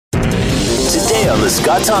Today on The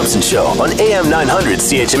Scott Thompson Show on AM 900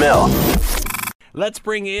 CHML. Let's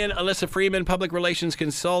bring in Alyssa Freeman, public relations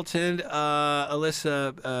consultant.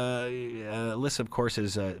 Alyssa, of course,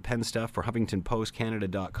 is pen stuff for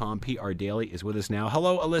HuffingtonPostCanada.com. PR Daily is with us now.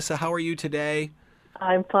 Hello, Alyssa. How are you today?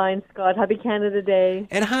 I'm fine, Scott. Happy Canada Day.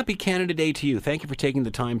 And happy Canada Day to you. Thank you for taking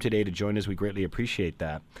the time today to join us. We greatly appreciate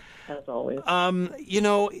that. As always.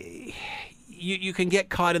 You can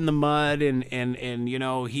get caught in the mud and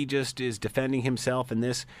he just is defending himself in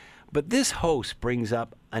this. But this host brings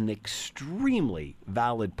up an extremely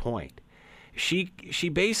valid point. She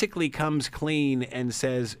basically comes clean and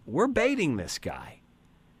says, we're baiting this guy.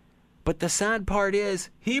 But the sad part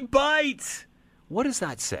is, he bites. What does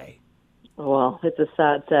that say? Well, it's a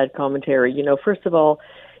sad commentary. First of all,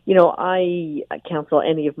 I counsel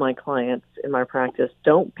any of my clients in my practice,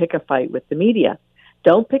 don't pick a fight with the media.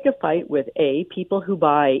 Don't pick a fight with, people who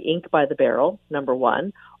buy ink by the barrel, number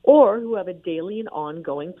one, or who have a daily and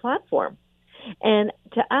ongoing platform. And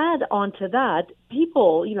to add on to that,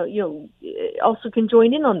 people, also can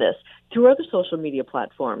join in on this through other social media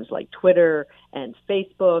platforms like Twitter and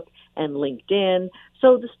Facebook and LinkedIn.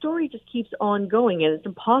 So the story just keeps on going, and it's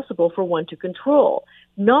impossible for one to control.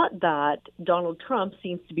 Not that Donald Trump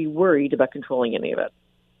seems to be worried about controlling any of it.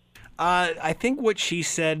 I think what she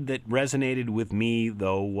said that resonated with me,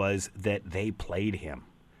 though, was that they played him.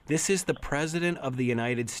 This is the President of the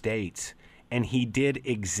United States, and he did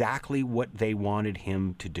exactly what they wanted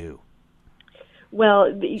him to do.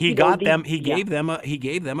 Well, he gave them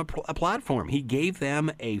a platform. He gave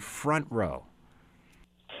them a front row.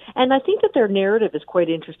 And I think that their narrative is quite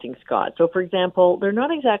interesting, Scott. So, for example, they're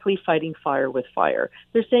not exactly fighting fire with fire.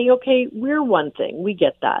 They're saying, okay, we're one thing. We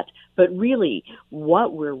get that. But really,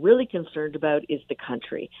 what we're really concerned about is the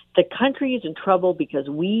country. The country is in trouble because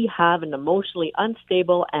we have an emotionally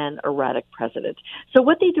unstable and erratic president. So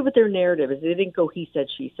what they did with their narrative is they didn't go he said,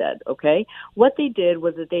 she said, okay? What they did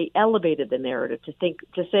was that they elevated the narrative to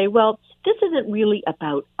say, well, this isn't really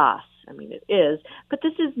about us. I mean, it is, but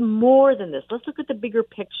this is more than this. Let's look at the bigger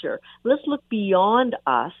picture. Let's look beyond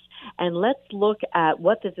us, and let's look at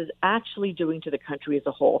what this is actually doing to the country as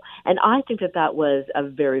a whole. And I think that was a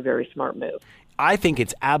very, very smart move. I think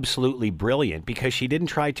it's absolutely brilliant because she didn't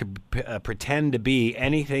try to pretend to be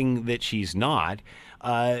anything that she's not.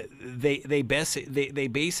 They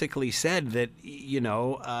basically said that,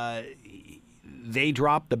 they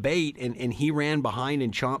dropped the bait and he ran behind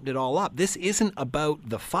and chomped it all up. This isn't about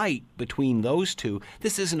the fight between those two.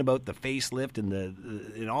 This isn't about the facelift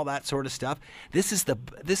and all that sort of stuff. This is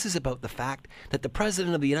about the fact that the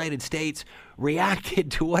President of the United States reacted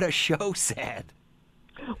to what a show said.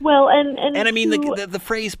 Well, and I mean the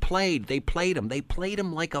phrase played. They played him. They played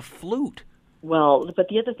him like a flute. Well, but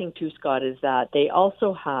the other thing too, Scott, is that they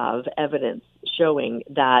also have evidence showing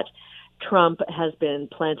that Trump has been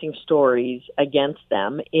planting stories against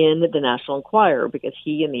them in the National Enquirer because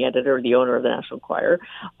he and the editor, the owner of the National Enquirer,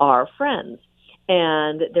 are friends.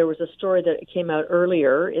 And there was a story that came out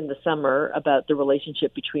earlier in the summer about the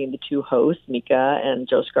relationship between the two hosts, Mika and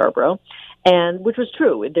Joe Scarborough, and which was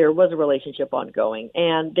true. There was a relationship ongoing,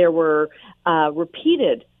 and there were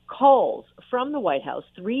repeated calls from the White House,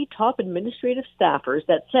 3 top administrative staffers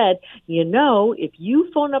that said, if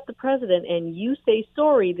you phone up the president and you say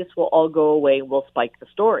sorry, this will all go away and we'll spike the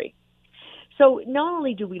story. So not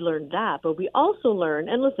only do we learn that, but we also learn,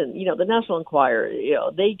 and listen, the National Enquirer,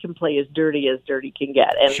 they can play as dirty can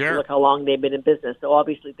get. And sure. Look how long they've been in business. So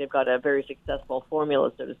obviously they've got a very successful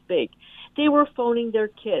formula, so to speak. They were phoning their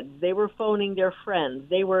kids. They were phoning their friends.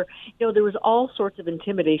 They were, there was all sorts of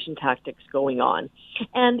intimidation tactics going on.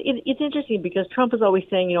 And it's interesting because Trump is always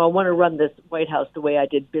saying, I want to run this White House the way I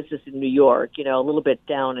did business in New York, a little bit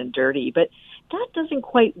down and dirty. But that doesn't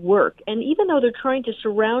quite work. And even though they're trying to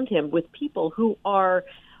surround him with people who are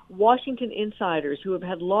Washington insiders, who have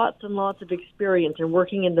had lots and lots of experience in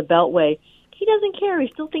working in the Beltway, he doesn't care. He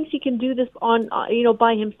still thinks he can do this on,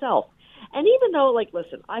 by himself. And even though,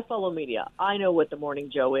 listen, I follow media. I know what The Morning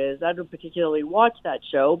Joe is. I don't particularly watch that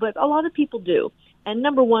show, but a lot of people do. And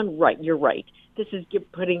number one, right, you're right. This is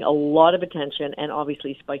putting a lot of attention and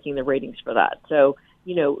obviously spiking the ratings for that. So,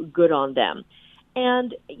 good on them.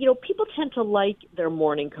 And, people tend to like their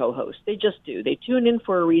morning co-hosts. They just do. They tune in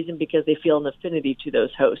for a reason because they feel an affinity to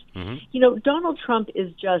those hosts. Mm-hmm. Donald Trump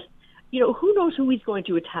is just, who knows who he's going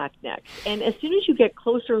to attack next. And as soon as you get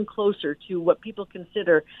closer and closer to what people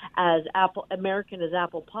consider as American as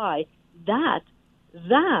apple pie, that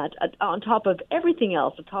on top of everything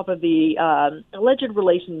else, on top of the alleged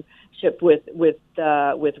relationship with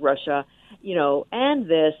Russia, and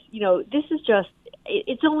this is just,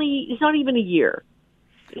 it's not even a year.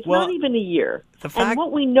 It's Well, not even a year. And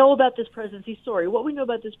what we know about this presidency,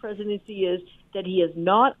 is that he has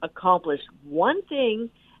not accomplished one thing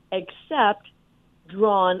except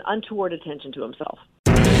drawn untoward attention to himself.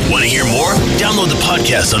 Want to hear more? Download the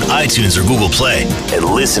podcast on iTunes or Google Play and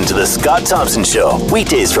listen to The Scott Thompson Show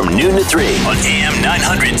weekdays from noon to 3 on AM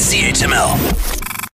 900 CHML.